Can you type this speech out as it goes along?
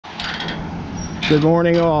Good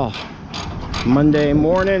morning all. Monday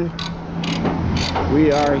morning.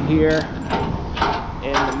 We are here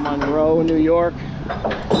in Monroe, New York.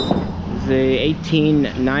 This is a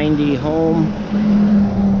 1890 home.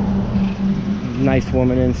 Nice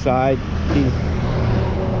woman inside. She's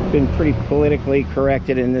been pretty politically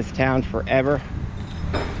corrected in this town forever.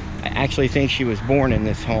 I actually think she was born in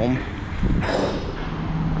this home.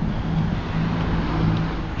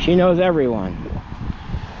 She knows everyone.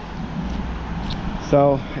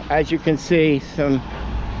 So as you can see, some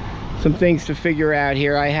things to figure out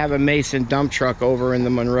here. I have a Mason dump truck over in the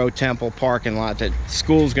Monroe Temple parking lot. That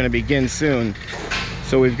school's going to begin soon,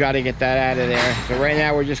 so we've got to get that out of there. So right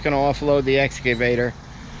now we're just going to offload the excavator.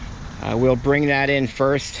 We'll bring that in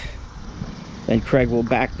first, then Craig will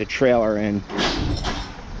back the trailer in,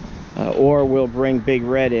 or we'll bring Big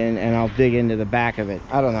Red in and I'll dig into the back of it.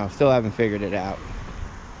 I don't know, still haven't figured it out.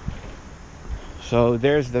 So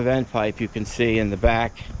there's the vent pipe you can see in the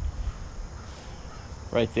back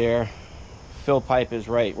right there. Fill pipe is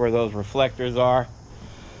right where those reflectors are,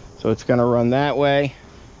 so it's going to run that way.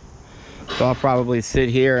 So I'll probably sit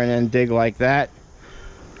here and then dig like that,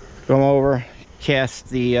 come over, cast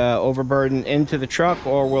the overburden into the truck,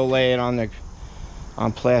 or we'll lay it on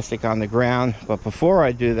plastic on the ground. But before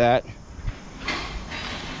I do that,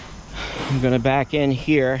 I'm going to back in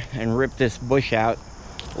here and rip this bush out,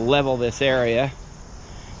 level this area,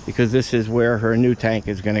 because this is where her new tank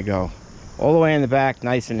is going to go. All the way in the back,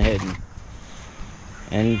 nice and hidden.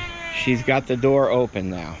 And she's got the door open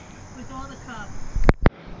now. With all the cups.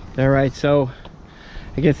 Alright, so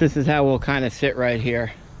I guess this is how we'll kind of sit right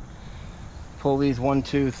here. Pull these 1,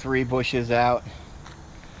 2, 3 bushes out,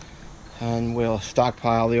 and we'll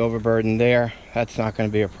stockpile the overburden there. That's not going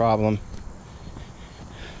to be a problem.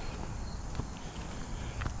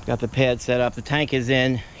 Got the pad set up. The tank is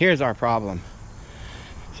in. Here's our problem.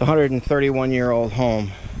 It's a 131-year-old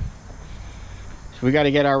home. So we got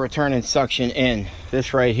to get our return and suction in.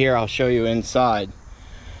 This right here, I'll show you inside.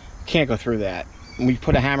 Can't go through that. When we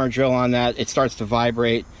put a hammer drill on that, it starts to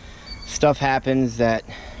vibrate. Stuff happens that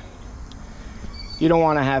you don't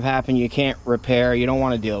want to have happen. You can't repair. You don't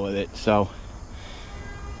want to deal with it. So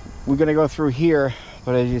we're going to go through here,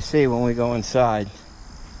 but as you see when we go inside,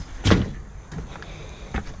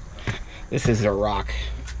 this is a rock.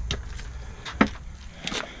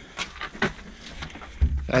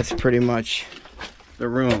 That's pretty much the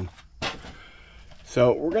room.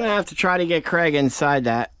 So we're gonna have to try to get Craig inside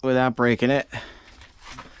that without breaking it.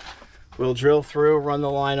 We'll drill through, run the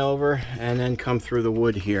line over, and then come through the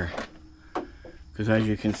wood here. Because as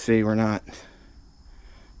you can see, we're not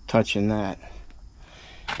touching that.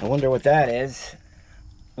 I wonder what that is.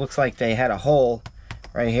 Looks like they had a hole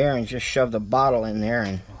right here and just shoved a bottle in there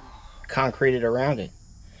and concreted around it.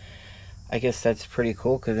 I guess that's pretty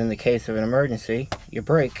cool, because in the case of an emergency, you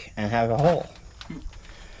break and have a hole.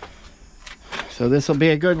 So this will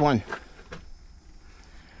be a good one.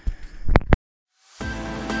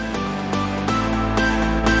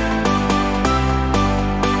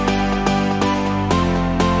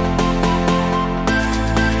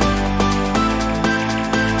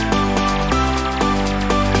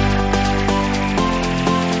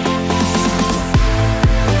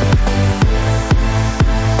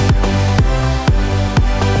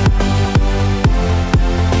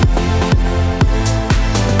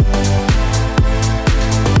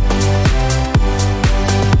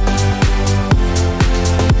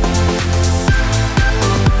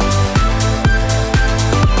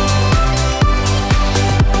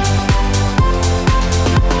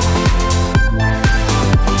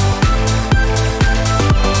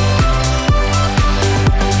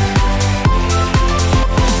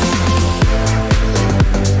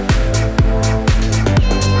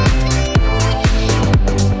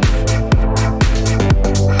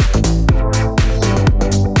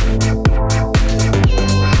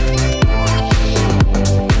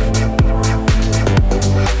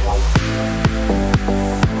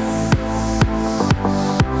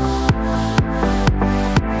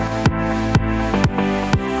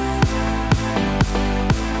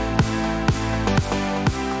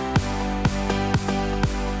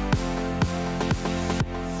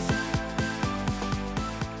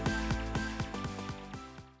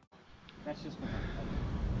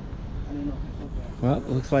 Well, it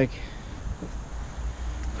looks like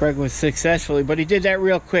Craig was successfully, but he did that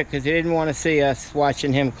real quick because he didn't want to see us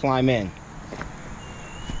watching him climb in.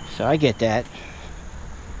 So I get that.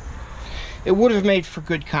 It would have made for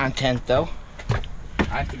good content, though. I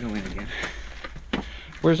have to go in again.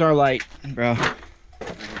 Where's our light, bro?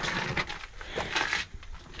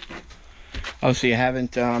 Oh, so you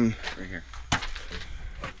haven't, Right here.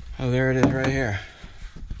 Oh, there it is right here.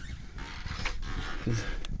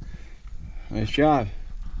 Nice job.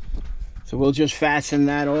 So we'll just fasten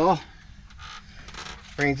that all.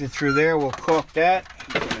 Brings it through there. We'll caulk that.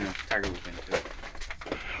 Tiger loop into it.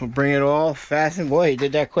 We'll bring it all fastened. Boy, you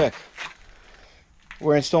did that quick.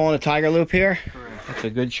 We're installing a tiger loop here. Correct. That's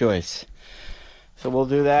a good choice. So we'll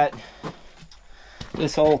do that.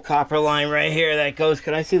 This whole copper line right here that goes.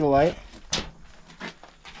 Can I see the light?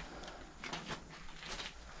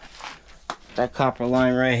 That copper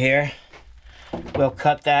line right here. We'll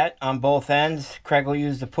cut that on both ends. Craig will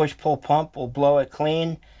use the push-pull pump. We'll blow it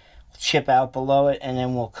clean, chip out below it, and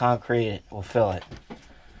then we'll concrete it. We'll fill it.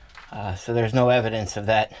 So there's no evidence of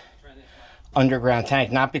that underground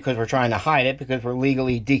tank. Not because we're trying to hide it, because we're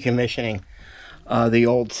legally decommissioning the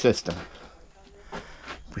old system.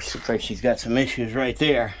 Which looks like she's got some issues right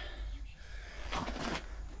there.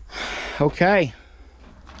 Okay.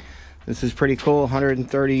 This is pretty cool.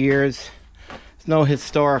 130 years. It's no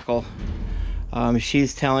historical.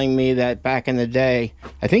 She's telling me that back in the day,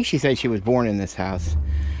 I think she said she was born in this house,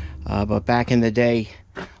 but back in the day,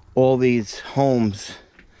 all these homes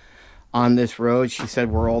on this road, she said,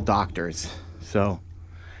 were all doctors. So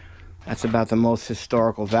that's about the most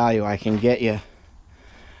historical value I can get you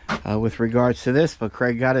with regards to this, but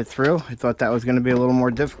Craig got it through. I thought that was going to be a little more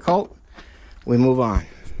difficult. We move on.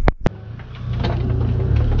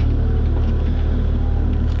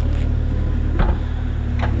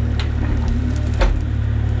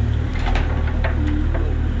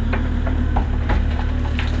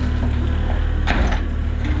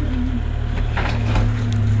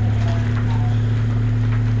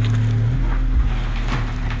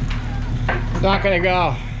 It's not gonna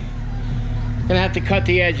go. Gonna have to cut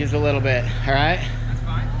the edges a little bit, all right? That's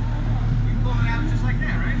fine. You can pull it out just like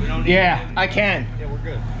that, right? We don't need Yeah, I can. Yeah, we're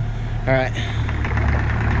good. All right.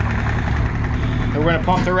 And we're gonna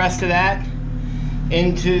pump the rest of that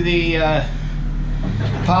into the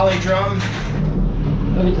poly drum.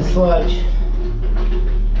 Look at the sludge.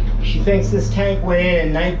 She thinks this tank went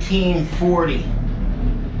in 1940.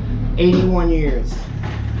 81 years.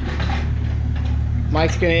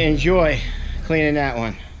 Mike's gonna enjoy cleaning that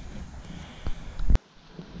one.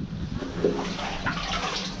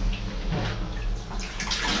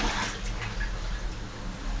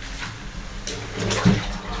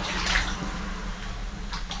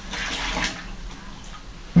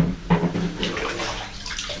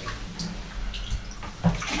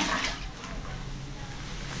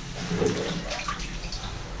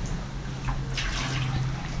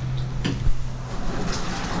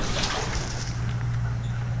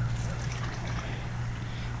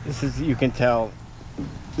 This is, you can tell,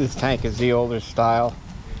 this tank is the older style.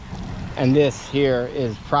 And this here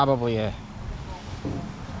is probably a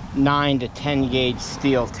 9 to 10 gauge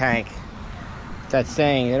steel tank. That's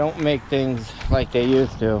saying they don't make things like they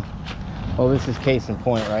used to. Well, this is case in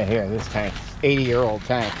point right here. This tank, 80-year-old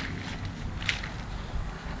tank.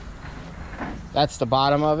 That's the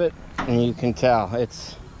bottom of it, and you can tell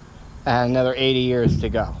it's another 80 years to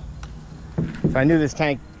go. So I knew this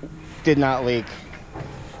tank did not leak.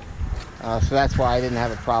 So that's why I didn't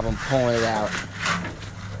have a problem pulling it out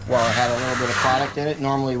while it had a little bit of product in it.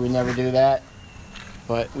 Normally we never do that,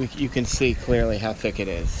 but you can see clearly how thick it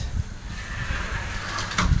is.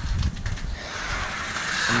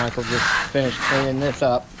 And Michael just finished cleaning this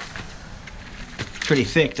up. Pretty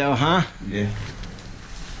thick though, huh? Yeah.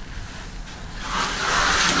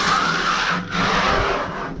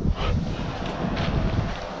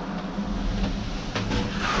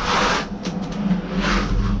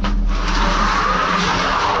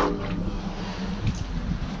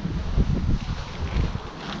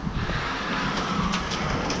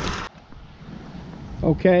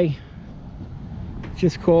 Okay,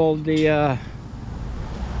 just called the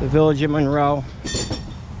village of Monroe.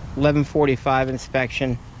 11:45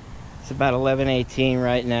 inspection. It's about 11:18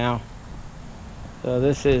 right now. So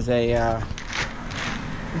this is a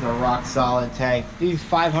rock solid tank. These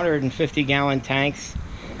 550 gallon tanks,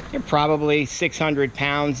 they're probably 600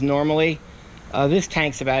 pounds normally. This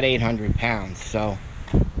tank's about 800 pounds, so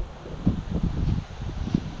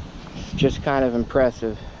it's just kind of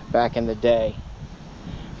impressive back in the day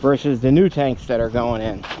versus the new tanks that are going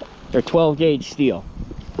in. They're 12 gauge steel.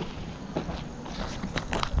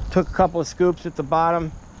 Took a couple of scoops at the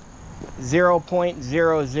bottom.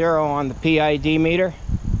 0.00 on the PID meter.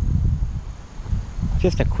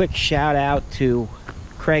 Just a quick shout out to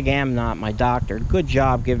Craig Amnott, my doctor. Good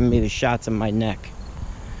job giving me the shots in my neck.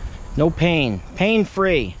 No pain,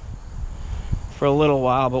 pain-free for a little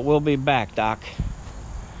while, but we'll be back, Doc.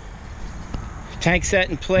 Tank set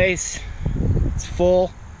in place. It's full.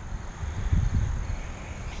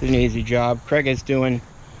 It's an easy job. Craig is doing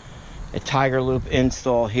a tiger loop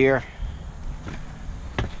install here.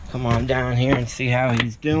 Come on down here and see how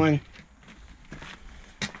he's doing.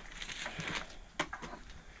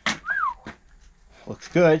 Looks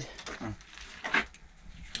good.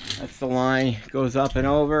 That's the line, goes up and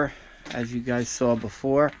over, as you guys saw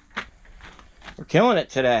before. We're killing it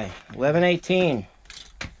today. 11:18.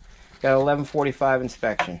 Got 11:45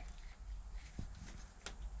 inspection.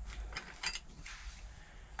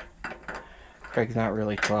 Craig's not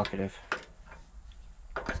really talkative.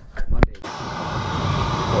 Monday. Of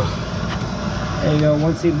course. There you go,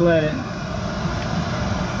 once he bled it.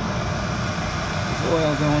 There's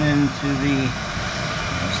oil going into the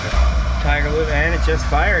tiger loop, and it just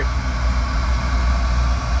fired.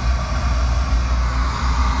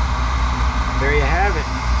 There you have it.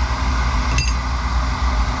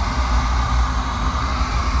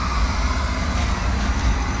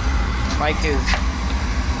 Mike has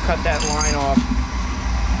cut that line off,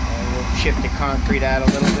 and we'll chip the concrete out a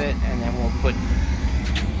little bit, and then we'll put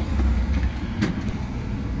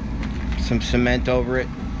some cement over it.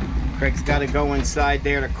 Craig's got to go inside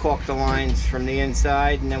there to caulk the lines from the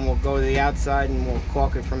inside, and then we'll go to the outside and we'll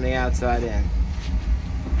caulk it from the outside in.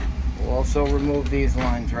 We'll also remove these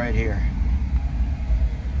lines right here.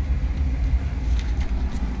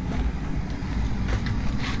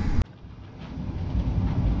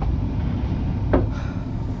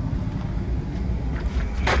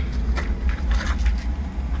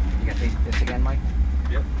 You got this again, Mike?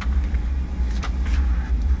 Yep.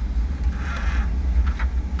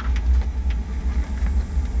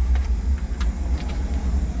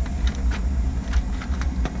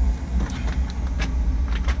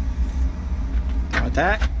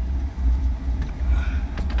 That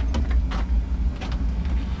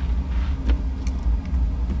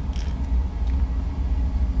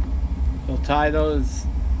we'll tie those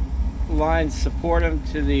lines, support them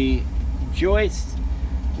to the joist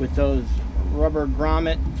with those rubber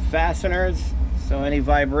grommet fasteners, so any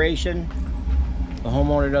vibration the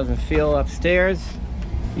homeowner doesn't feel upstairs.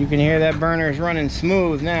 You can hear that burner is running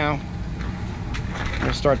smooth now.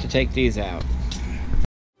 We'll start to take these out.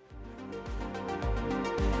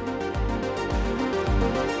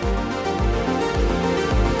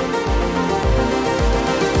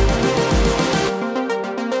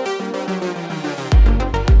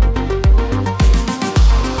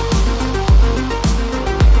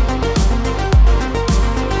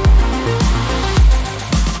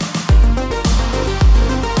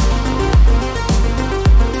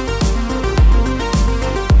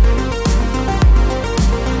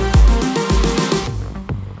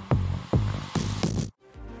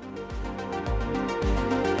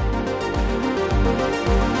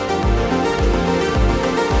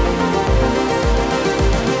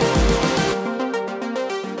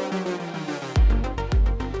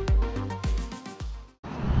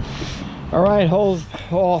 All right, holes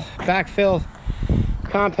all backfilled,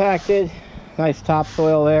 compacted, nice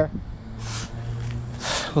topsoil there.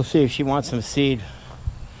 We'll see if she wants some seed.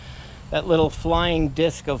 That little flying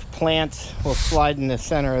disc of plants will slide in the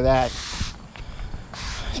center of that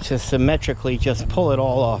to symmetrically just pull it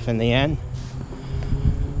all off in the end.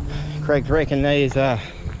 Craig's raking these a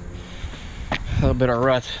little bit of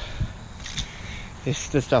rust. This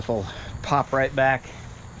stuff will pop right back.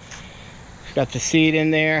 Got the seed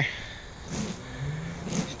in there.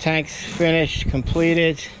 Tank's finished,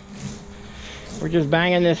 completed. We're just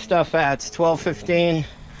banging this stuff out. It's 12:15.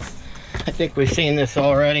 I think we've seen this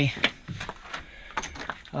already.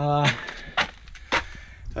 That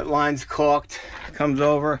line's caulked, comes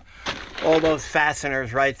over. All those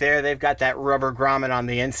fasteners right there, they've got that rubber grommet on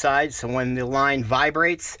the inside, so when the line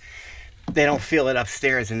vibrates, they don't feel it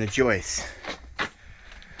upstairs in the joist.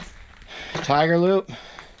 Tiger loop,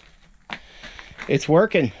 it's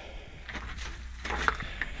working.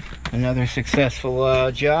 Another successful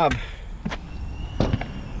job. I'm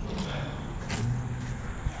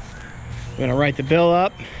gonna write the bill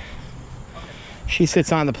up. She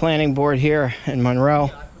sits on the planning board here in Monroe,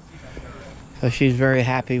 so she's very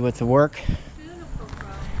happy with the work.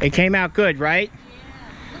 It came out good, right? Yeah.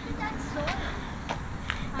 Look at that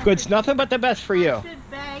soil. Good. It's nothing but the best for you. I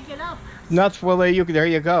should bag it up. Nothing. Well, there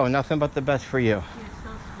you go. Nothing but the best for you. You're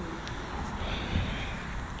so sweet.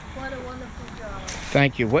 What a wonderful job.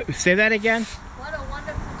 Thank you. What? Say that again. What a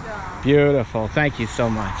wonderful job. Beautiful. Thank you so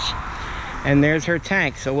much. And there's her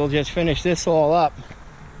tank. So we'll just finish this all up.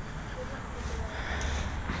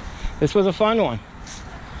 This was a fun one.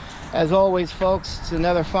 As always, folks, it's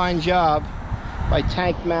another fine job by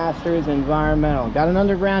Tank Masters Environmental. Got an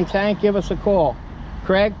underground tank? Give us a call.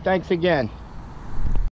 Craig, thanks again.